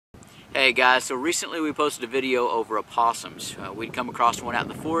Hey guys, so recently we posted a video over opossums. We'd come across one out in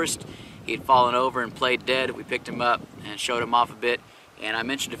the forest. He'd fallen over and played dead. We picked him up and showed him off a bit, and I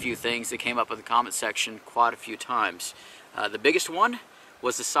mentioned a few things that came up in the comment section quite a few times. The biggest one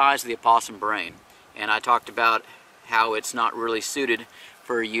was the size of the opossum brain, and I talked about how it's not really suited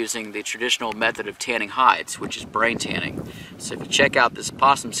for using the traditional method of tanning hides, which is brain tanning. So if you check out this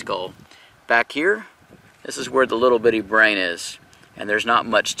opossum skull back here, this is where the little bitty brain is, and there's not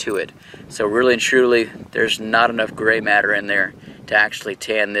much to it. So really and truly, there's not enough gray matter in there to actually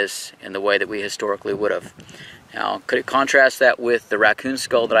tan this in the way that we historically would have. Now, could it contrast that with the raccoon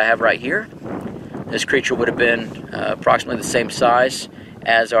skull that I have right here? This creature would have been approximately the same size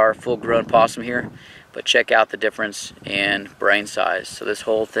as our full-grown possum here, but check out the difference in brain size. So this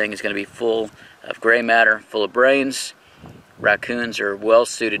whole thing is going to be full of gray matter, full of brains. Raccoons are well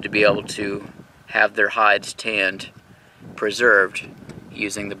suited to be able to have their hides tanned, preserved,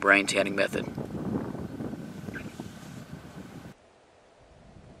 using the brain tanning method.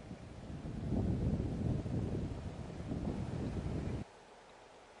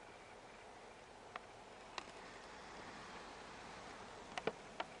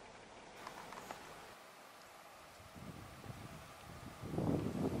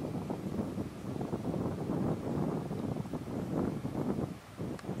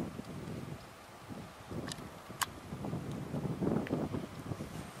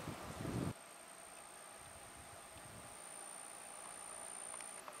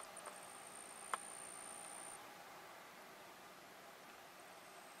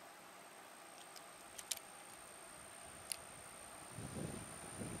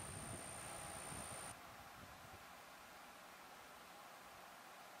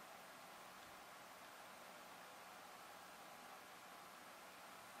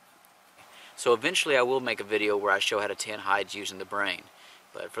 So eventually I will make a video where I show how to tan hides using the brain.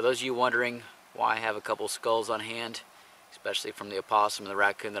 But for those of you wondering why I have a couple skulls on hand, especially from the opossum and the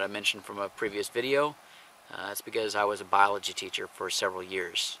raccoon that I mentioned from a previous video, that's because I was a biology teacher for several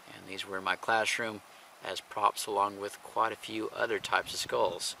years, and these were in my classroom as props along with quite a few other types of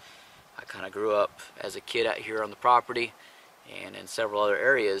skulls. I kind of grew up as a kid out here on the property and in several other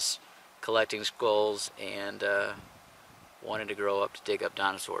areas collecting skulls and wanted to grow up to dig up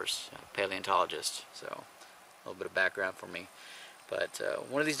dinosaurs, paleontologist. So a little bit of background for me. But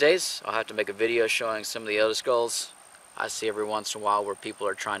one of these days I'll have to make a video showing some of the other skulls. I see every once in a while where people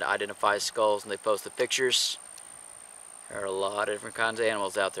are trying to identify skulls and they post the pictures. There are a lot of different kinds of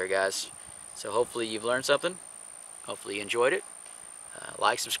animals out there, guys. So hopefully you've learned something. Hopefully you enjoyed it.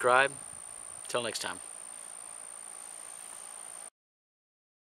 Like, subscribe. Until next time.